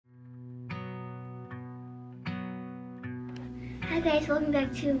Hi guys, welcome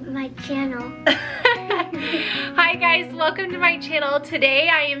back to my channel. Hi guys, welcome to my channel. Today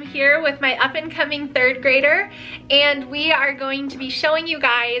I am here with my up and coming third grader, and we are going to be showing you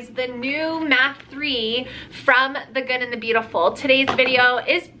guys the new Math 3 from The Good and the Beautiful. Today's video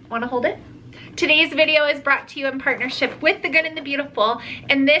is, wanna hold it? Today's video is brought to you in partnership with The Good and the Beautiful,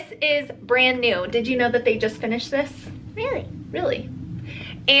 and this is brand new. Did you know that they just finished this? Really? Really.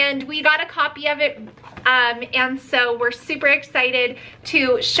 And we got a copy of it, and so we're super excited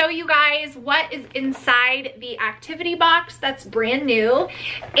to show you guys what is inside the activity box that's brand new.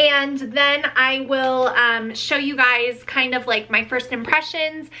 And then I will show you guys kind of like my first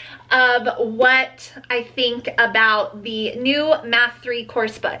impressions of what I think about the new Math 3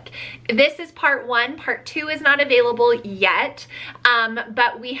 course book. This is part 1. Part 2 is not available yet,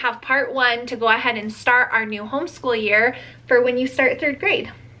 but we have part 1 to go ahead and start our new homeschool year for when you start 3rd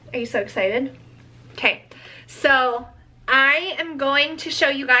grade. Are you so excited? Okay, so I am going to show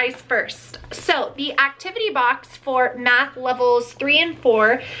you guys first. So the activity box for math levels 3 and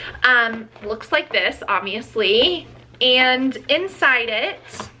 4 looks like this, obviously, and inside it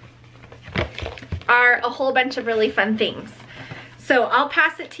are a whole bunch of really fun things. So I'll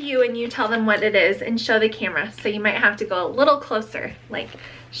pass it to you and you tell them what it is and show the camera. So you might have to go a little closer, like,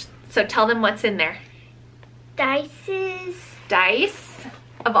 so tell them what's in there. Dice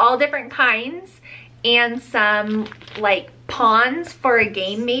of all different kinds, and some like pawns for a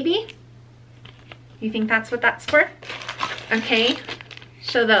game maybe. You think that's what that's for? Okay,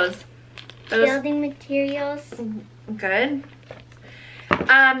 show those. Building materials. Good.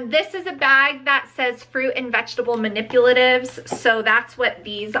 This is a bag that says fruit and vegetable manipulatives, so that's what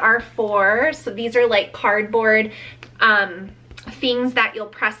these are for. So these are like cardboard things that you'll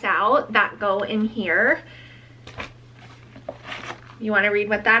press out that go in here. You want to read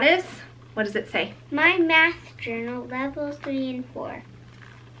what that is? What does it say? My math journal, levels 3 and 4.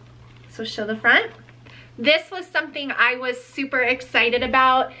 So show the front. This was something I was super excited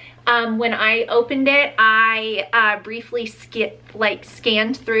about. When I opened it, I briefly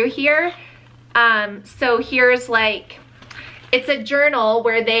scanned through here. So here's like, it's a journal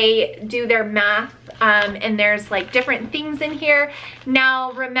where they do their math, and there's like different things in here.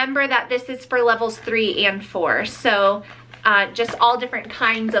 Now remember that this is for levels 3 and 4. So just all different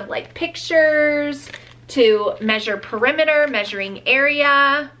kinds of like pictures to measure perimeter, measuring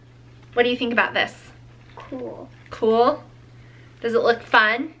area. What do you think about this? Cool. Cool? Does it look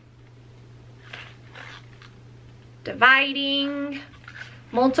fun? Dividing,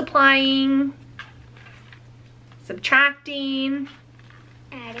 multiplying, subtracting,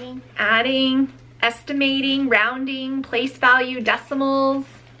 adding, estimating, rounding, place value, decimals,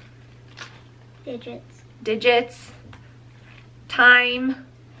 digits, time,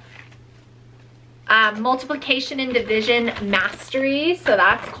 multiplication and division mastery, so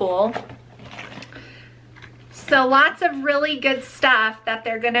that's cool. So lots of really good stuff that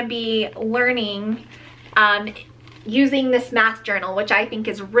they're gonna be learning using this math journal, which I think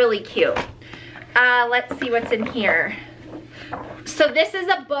is really cute. Let's see what's in here. So this is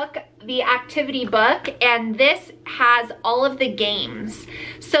a book, the activity book, and this has all of the games.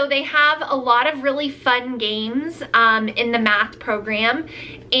 So they have a lot of really fun games in the math program,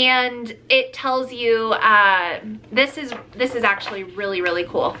 and it tells you, this is actually really, really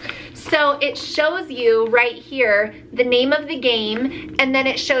cool. So it shows you right here the name of the game, and then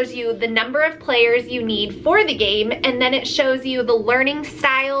it shows you the number of players you need for the game, and then it shows you the learning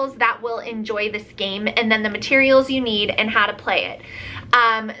styles that will enjoy this game, and then the materials you need and how to play it.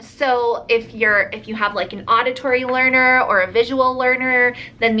 So if you have like an auditory learner or a visual learner,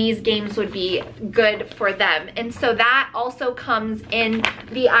 then these games would be good for them. And so that also comes in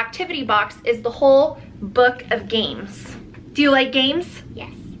the activity box, is the whole book of games. Do you like games?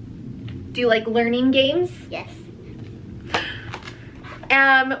 Yes. Do you like learning games? Yes.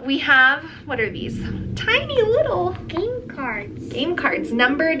 We have, what are these? Tiny little Game cards. Game cards,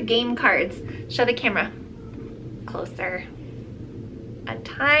 numbered game cards. Show the camera. Closer. A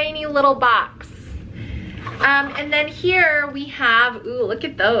tiny little box. And then here we have, ooh, look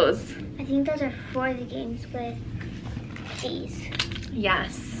at those. I think those are for the games with these.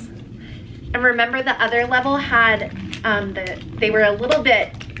 Yes. And remember the other level had, they were a little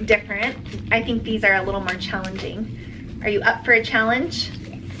bit different. I think these are a little more challenging. Are you up for a challenge?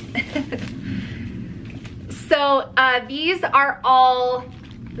 Yes. So these are all,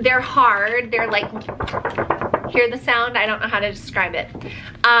 they're hard. They're like, hear the sound? I don't know how to describe it.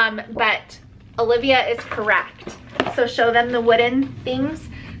 But Olivia is correct. So show them the wooden things.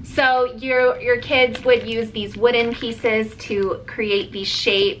 So your kids would use these wooden pieces to create these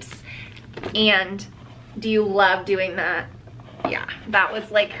shapes. And do you love doing that? Yeah, that was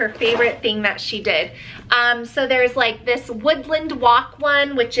like her favorite thing that she did. So there's like this woodland walk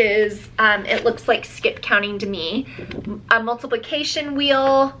one, which is, it looks like skip counting to me. A multiplication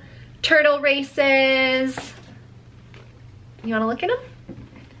wheel, turtle races. You wanna look at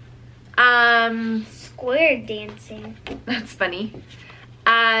them? Square dancing. That's funny.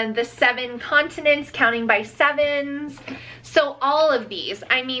 The 7 continents, counting by 7s. So all of these,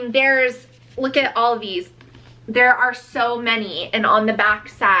 I mean, look at all of these. There are so many, and on the back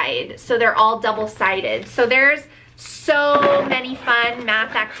side, so they're all double-sided. So there's so many fun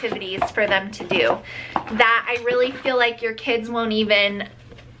math activities for them to do that I really feel like your kids won't even,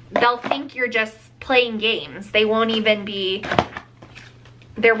 they'll think you're just playing games. They won't even be,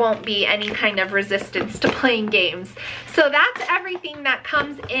 there won't be any kind of resistance to playing games. So that's everything that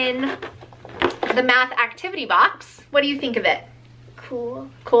comes in the math activity box. What do you think of it? Cool.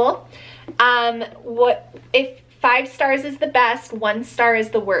 Cool. What if 5 stars is the best, 1 star is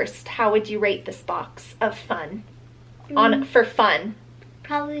the worst? How would you rate this box of fun? For fun?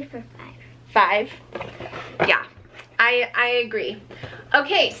 Probably for 5? Yeah, I agree.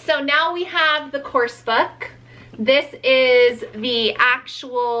 Okay, so now we have the course book. This is the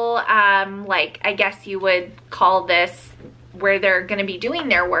actual, like, I guess you would call this where they're gonna be doing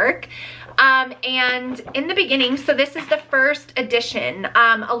their work. And in the beginning, so this is the first edition.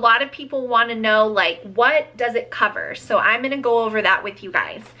 A lot of people want to know, like, what does it cover? So I'm going to go over that with you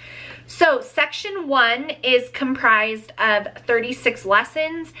guys. So section 1 is comprised of 36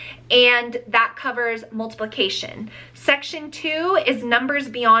 lessons, and that covers multiplication. Section 2 is numbers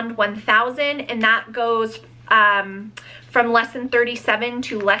beyond 1,000, and that goes from lesson 37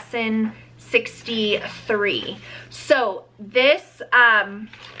 to lesson 63. So this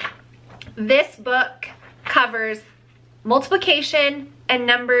book covers multiplication and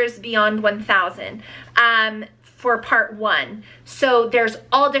numbers beyond 1,000 for part 1. So there's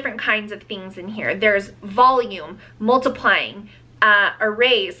all different kinds of things in here. There's volume, multiplying,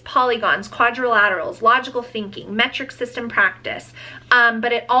 arrays, polygons, quadrilaterals, logical thinking, metric system practice,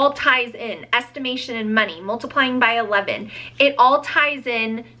 but it all ties in. Estimation and money, multiplying by 11. It all ties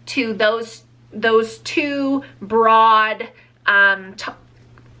in to those 2 broad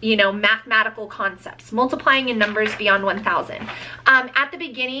mathematical concepts, multiplying in numbers beyond 1,000. At the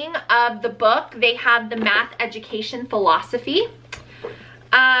beginning of the book, they have the math education philosophy.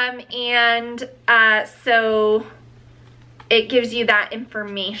 So it gives you that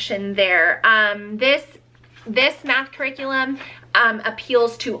information there. This math curriculum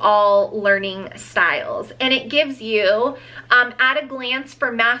appeals to all learning styles, and it gives you at a glance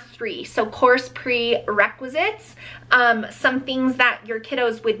for math 3, so course prerequisites, some things that your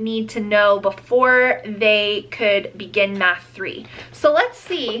kiddos would need to know before they could begin math 3. So let's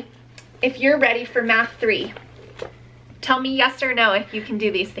see if you're ready for math 3. Tell me yes or no if you can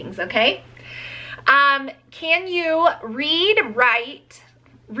do these things, okay? Can you read and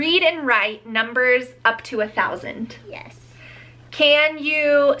write numbers up to 1,000? Yes. Can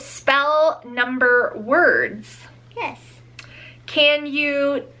you spell number words? Yes. Can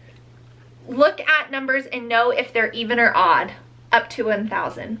you look at numbers and know if they're even or odd up to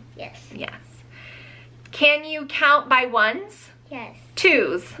 1,000? Yes. Yes. Can you count by 1s? Yes.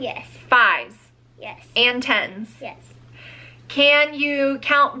 2s? Yes. 5s? Yes. And 10s? Yes. Can you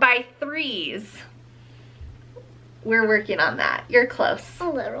count by 3s? We're working on that. You're close. A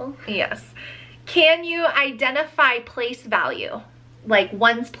little. Yes. Can you identify place value? Like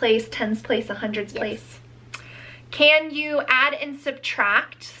 1's place, 10's place, 100's place? Can you add and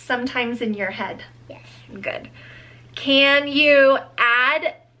subtract sometimes in your head? Yes. Good. Can you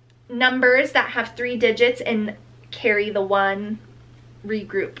add numbers that have 3 digits and carry the 1,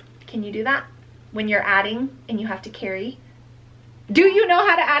 regroup? Can you do that when you're adding and you have to carry? Do you know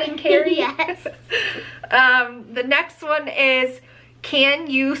how to add and carry? Yes. The next one is, can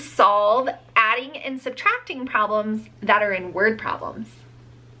you solve adding and subtracting problems that are in word problems?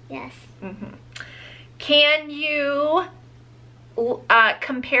 Yes. Mm-hmm. Can you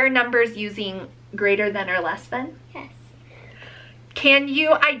compare numbers using greater than or less than? Yes. Can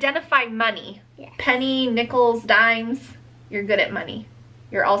you identify money? Yes. Penny, nickels, dimes. You're good at money.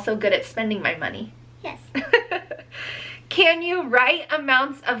 You're also good at spending my money. Yes. Can you write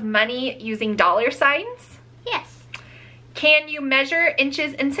amounts of money using dollar signs? Yes. Can you measure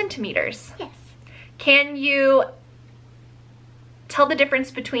inches and centimeters? Yes. Can you tell the difference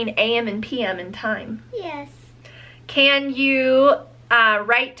between AM and PM in time? Yes. Can you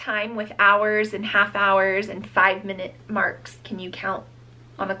write time with hours and half hours and 5-minute marks? Can you count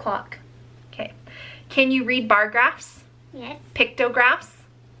on a clock? Okay. Can you read bar graphs? Yes. Pictographs?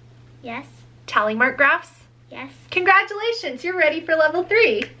 Yes. Tally mark graphs? Yes. Congratulations, you're ready for level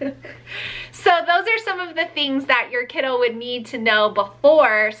 3. So those are some of the things that your kiddo would need to know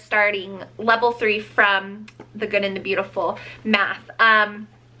before starting level 3 from the Good and the Beautiful math.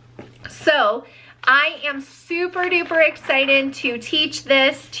 So I am super duper excited to teach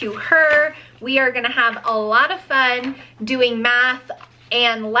this to her. We are gonna have a lot of fun doing math,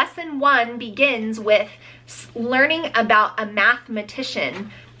 and lesson 1 begins with learning about a mathematician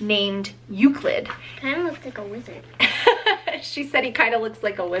named Euclid. Kind of looks like a wizard. She said he kind of looks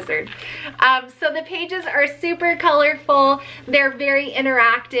like a wizard. So the pages are super colorful. They're very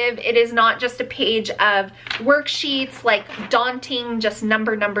interactive. It is not just a page of worksheets, like daunting, just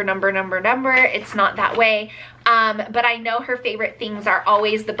number. It's not that way. But I know her favorite things are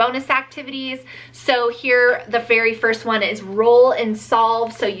always the bonus activities. So here, the very first one is roll and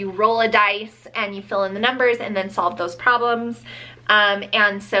solve. So you roll a dice and you fill in the numbers and then solve those problems.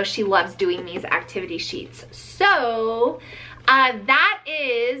 And so she loves doing these activity sheets. So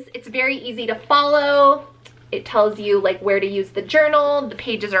it's very easy to follow. It tells you like where to use the journal. The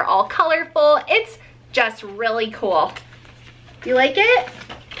pages are all colorful. It's just really cool. Do you like it?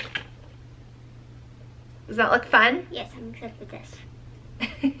 Does that look fun? Yes, I'm excited for this.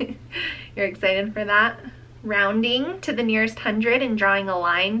 You're excited for that? Rounding to the nearest 100 and drawing a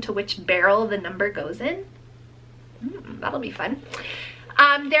line to which barrel the number goes in. That'll be fun.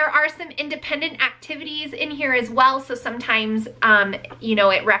 There are some independent activities in here as well. So sometimes, you know,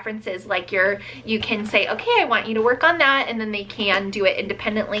 it references like you can say, okay, I want you to work on that. And then they can do it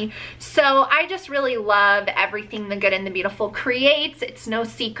independently. So I just really love everything the Good and the Beautiful creates. It's no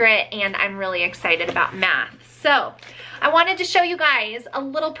secret, and I'm really excited about math. So I wanted to show you guys a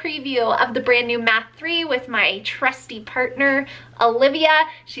little preview of the brand new Math 3 with my trusty partner, Olivia.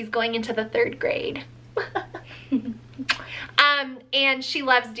 She's going into the 3rd grade. And she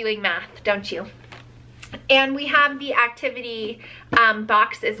loves doing math, don't you? And we have the activity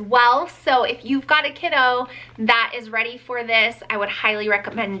box as well. So if you've got a kiddo that is ready for this, I would highly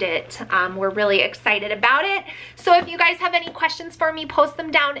recommend it. We're really excited about it. So if you guys have any questions for me, post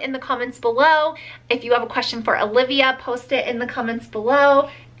them down in the comments below. If you have a question for Olivia, post it in the comments below,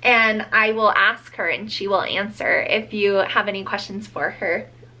 and I will ask her and she will answer if you have any questions for her,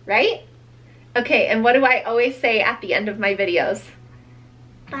 right? Okay, and what do I always say at the end of my videos?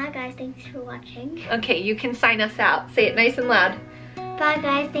 Bye guys, thanks for watching. Okay, you can sign us out. Say it nice and loud. Bye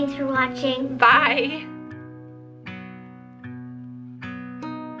guys, thanks for watching. Bye.